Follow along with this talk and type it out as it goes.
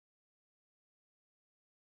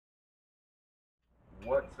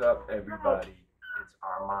What's up, everybody? It's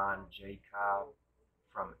Armand Cobb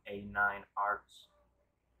from A9 Arts.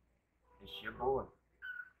 It's your boy.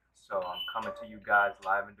 So I'm coming to you guys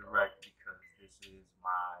live and direct because this is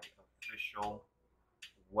my official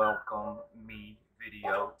welcome me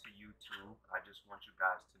video to YouTube. I just want you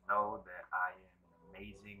guys to know that I am an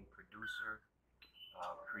amazing producer,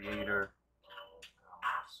 creator, I'm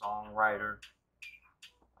a songwriter.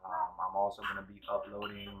 I'm also going to be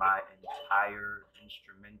uploading my entire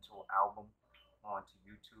instrumental album onto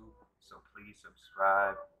YouTube, so please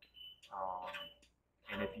subscribe. Um,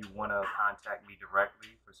 and if you want to contact me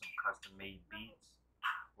directly for some custom made beats,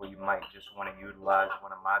 or you might just want to utilize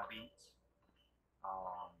one of my beats,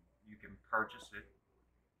 you can purchase it.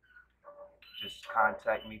 Just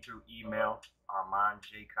contact me through email,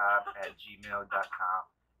 armandjcobb@gmail.com.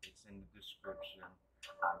 It's in the description.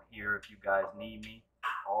 I'm here if you guys need me.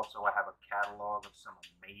 Also, I have a catalog of some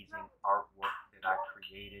amazing artwork that I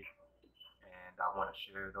created, and I want to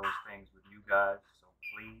share those things with you guys. So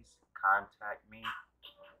please contact me.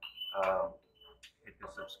 Hit the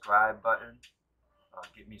subscribe button.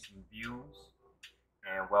 Get me some views,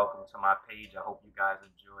 and welcome to my page. I hope you guys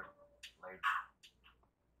enjoy it. Later.